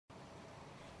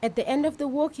At the end of the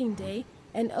working day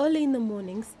and early in the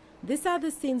mornings, these are the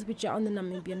scenes which are on the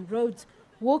Namibian roads.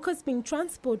 Workers being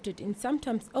transported in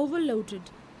sometimes overloaded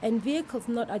and vehicles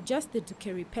not adjusted to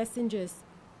carry passengers.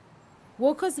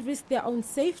 Workers risk their own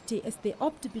safety as they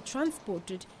opt to be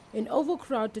transported in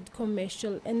overcrowded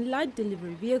commercial and light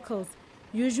delivery vehicles,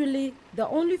 usually the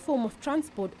only form of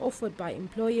transport offered by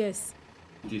employers.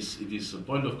 It is a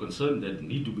point of concern that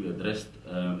need to be addressed,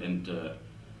 and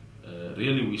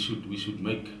really we should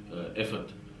make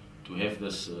effort to have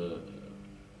this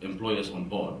employers on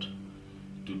board,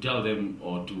 to tell them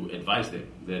or to advise them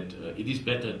that it is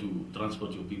better to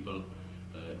transport your people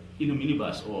in a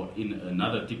minibus or in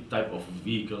another type of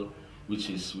vehicle which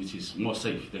is more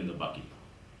safe than the buggy.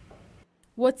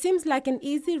 What seems like an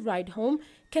easy ride home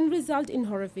can result in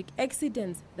horrific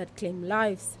accidents that claim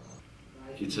lives.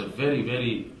 It's a very,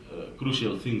 very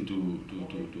crucial thing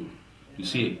to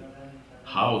see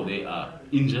how they are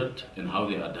injured and how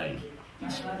they are dying.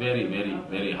 It's very, very,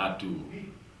 very hard to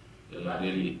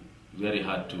very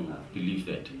hard to believe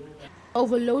that.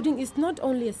 Overloading is not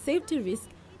only a safety risk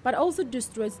but also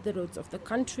destroys the roads of the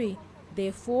country.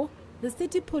 Therefore, the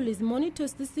city police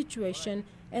monitors the situation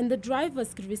and the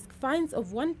drivers risk fines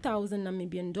of 1,000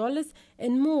 Namibian dollars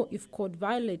and more if caught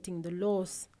violating the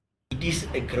laws. It is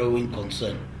a growing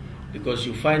concern because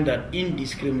you find that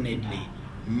indiscriminately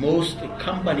most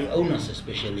company owners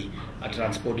especially are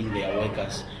transporting their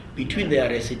workers between their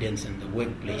residence and the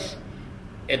workplace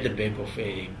at the back of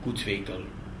a goods vehicle,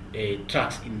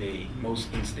 trucks in the most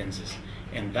instances,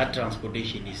 and that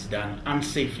transportation is done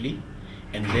unsafely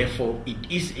and therefore it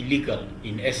is illegal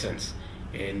in essence,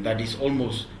 and that is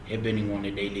almost happening on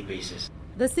a daily basis.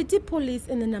 The city police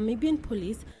and the Namibian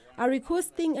police are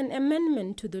requesting an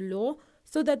amendment to the law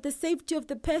so that the safety of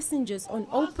the passengers on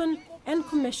open and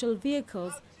commercial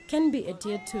vehicles can be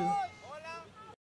adhered to.